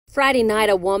Friday night,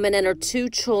 a woman and her two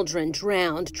children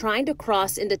drowned trying to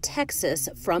cross into Texas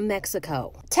from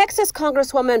Mexico. Texas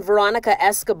Congresswoman Veronica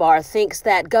Escobar thinks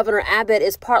that Governor Abbott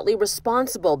is partly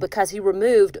responsible because he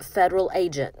removed federal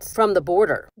agents from the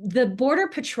border. The Border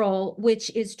Patrol,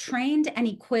 which is trained and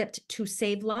equipped to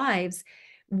save lives,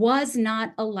 was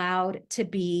not allowed to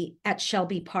be at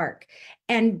Shelby Park.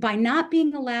 And by not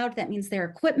being allowed, that means their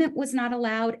equipment was not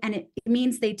allowed, and it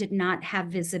means they did not have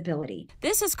visibility.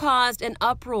 This has caused an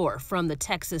uproar from the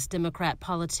Texas Democrat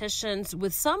politicians,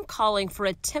 with some calling for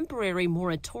a temporary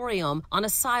moratorium on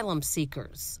asylum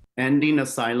seekers. Ending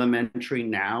asylum entry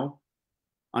now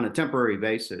on a temporary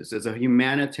basis is a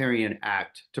humanitarian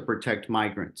act to protect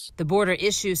migrants. The border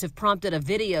issues have prompted a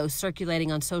video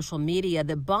circulating on social media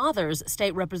that bothers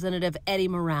State Representative Eddie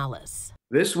Morales.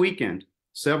 This weekend,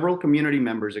 several community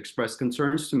members expressed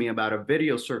concerns to me about a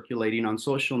video circulating on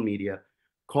social media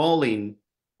calling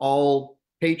all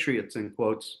patriots, in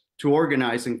quotes, to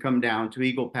organize and come down to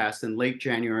Eagle Pass in late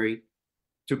January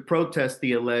to protest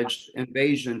the alleged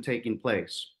invasion taking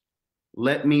place.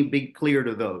 Let me be clear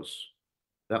to those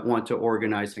that want to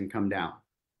organize and come down.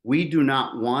 We do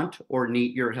not want or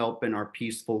need your help in our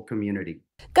peaceful community.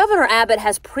 Governor Abbott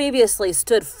has previously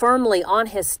stood firmly on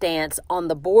his stance on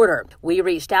the border. We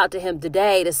reached out to him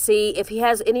today to see if he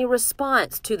has any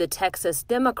response to the Texas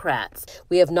Democrats.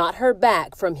 We have not heard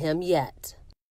back from him yet.